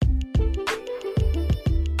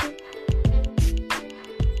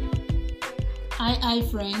Hi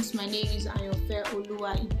friends, my name is Ayofe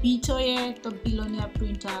Oluwa Ibitoye, the Billionaire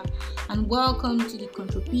Printer, and welcome to the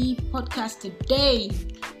Control P podcast today,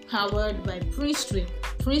 powered by Print Street.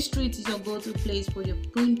 Print Street is your go-to place for your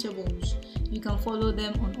printables. You can follow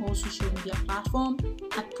them on all social media platforms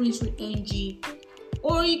at Print Street NG,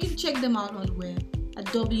 or you can check them out on the web at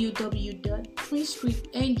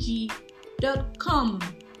www.printstreetng.com.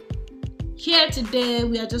 Here today,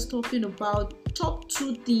 we are just talking about top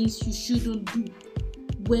 2 things you shouldn't do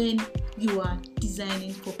when you are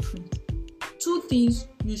designing for print. 2 things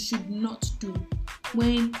you should not do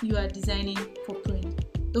when you are designing for print.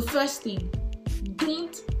 The first thing,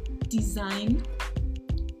 don't design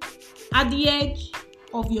at the edge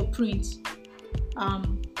of your print.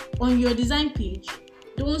 On your design page,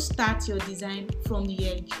 don't start your design from the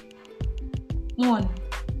edge. 1.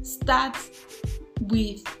 Start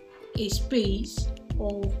with a space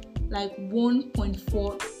of like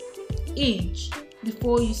 1.4 inch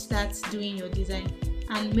before you start doing your design,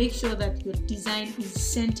 and make sure that your design is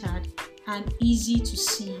centered and easy to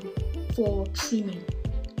see for trimming,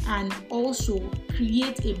 and also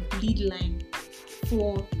create a bleed line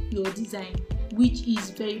for your design, which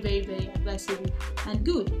is very advisable and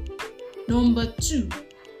good. Number 2,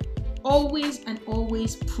 always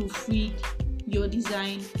proofread your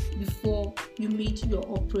design before you meet your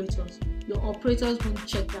operators. Your operators won't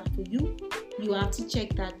check that for you. You have to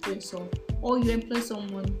check that for yourself, or you employ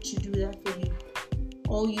someone to do that for you,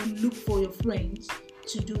 or you look for your friends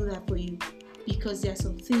to do that for you, because there are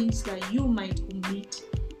some things that you might omit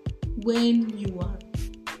when you are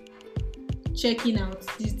checking out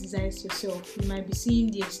these designs yourself. You might be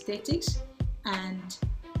seeing the aesthetics and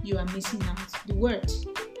you are missing out the words.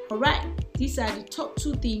 Alright, these are the top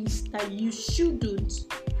 2 things that you shouldn't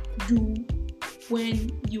do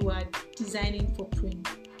when you are designing for print.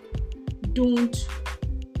 Don't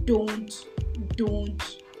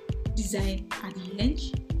design at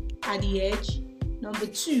the edge. Number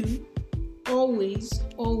 2, always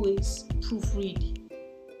proofread.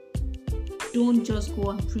 Don't just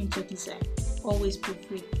go and print your design. Always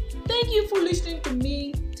proofread. Thank you for listening to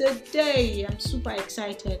me today. I'm super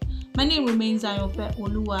excited. My name remains Ayofe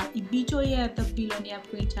Oluwa Ibitoye, the Billionaire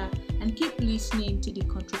Printer, and keep listening to the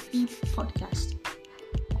Control P podcast.